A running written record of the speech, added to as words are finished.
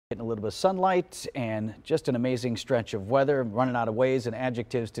getting a little bit of sunlight and just an amazing stretch of weather. I'm running out of ways and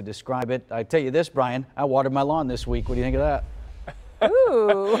adjectives to describe it. I tell you this, Brian, I watered my lawn this week. What do you think of that?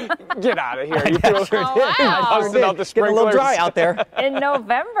 Ooh. Get out of here. You feel wow. busted out the sprinklers. Getting a little dry out there. In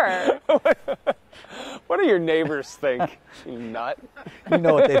November. What do your neighbors think? You nut. You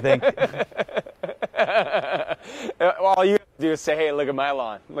know what they think. All you have to do is say, hey, look at my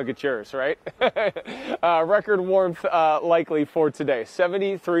lawn. Look at yours, right? Record warmth likely for today,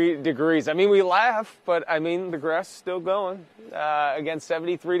 73 degrees. I mean, we laugh, but I mean, the grass is still going. Again,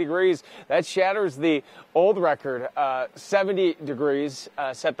 73 degrees. That shatters the old record, 70 degrees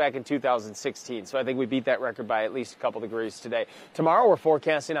set back in 2016. So I think we beat that record by at least a couple degrees today. Tomorrow, we're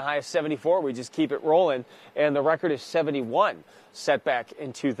forecasting a high of 74. We just keep it rolling, and the record is 71. Set back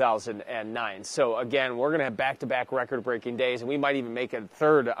in 2009. So again, we're going to have back-to-back record-breaking days, and we might even make a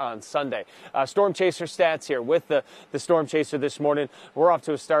third on Sunday. Storm Chaser stats here with the Storm Chaser this morning. We're off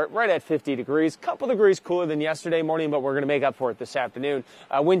to a start right at 50 degrees, couple degrees cooler than yesterday morning, but we're going to make up for it this afternoon.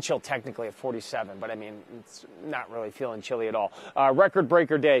 Wind chill technically at 47, but I mean, it's not really feeling chilly at all.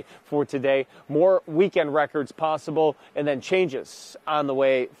 Record-breaker day for today. More weekend records possible, and then changes on the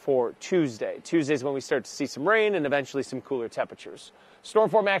way for Tuesday. Tuesday's when we start to see some rain and eventually some cooler temperatures.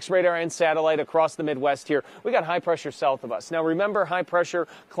 Storm Max radar and satellite across the Midwest here. We got high pressure south of us. Now remember, high pressure,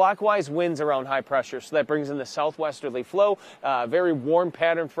 clockwise winds around high pressure, so that brings in the southwesterly flow. Very warm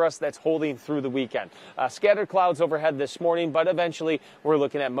pattern for us that's holding through the weekend. Scattered clouds overhead this morning, but eventually we're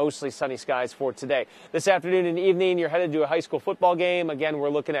looking at mostly sunny skies for today. This afternoon and evening, you're headed to a high school football game. Again, we're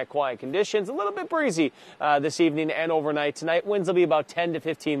looking at quiet conditions, a little bit breezy this evening and overnight tonight. Winds will be about 10 to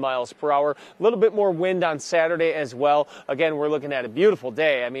 15 miles per hour. A little bit more wind on Saturday as well. Again, we're looking at a beautiful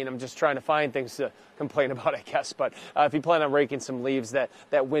day. I mean, I'm just trying to find things to complain about, I guess. But if you plan on raking some leaves, that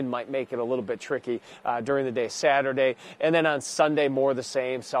wind might make it a little bit tricky during the day Saturday. And then on Sunday, more the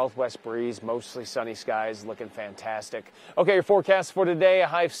same. Southwest breeze, mostly sunny skies, looking fantastic. Okay, your forecast for today, a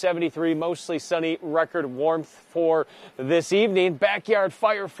high of 73, mostly sunny, record warmth for this evening. Backyard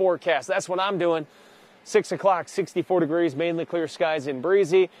fire forecast. That's what I'm doing. 6 o'clock, 64 degrees, mainly clear skies and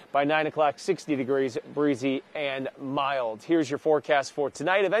breezy. By 9 o'clock, 60 degrees, breezy and mild. Here's your forecast for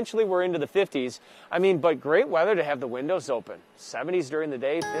tonight. Eventually, we're into the 50s. I mean, but great weather to have the windows open. 70s during the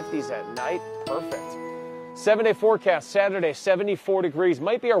day, 50s at night. Perfect. 7-day forecast, Saturday, 74 degrees.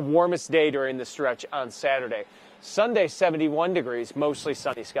 Might be our warmest day during the stretch on Saturday. Sunday, 71 degrees, mostly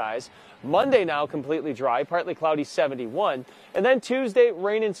sunny skies. Monday now completely dry, partly cloudy, 71. And then Tuesday,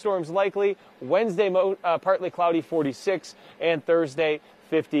 rain and storms likely. Wednesday, partly cloudy, 46. And Thursday,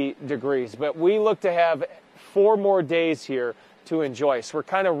 50 degrees. But we look to have 4 more days here to enjoy. So we're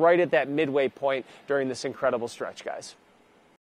kind of right at that midway point during this incredible stretch, guys.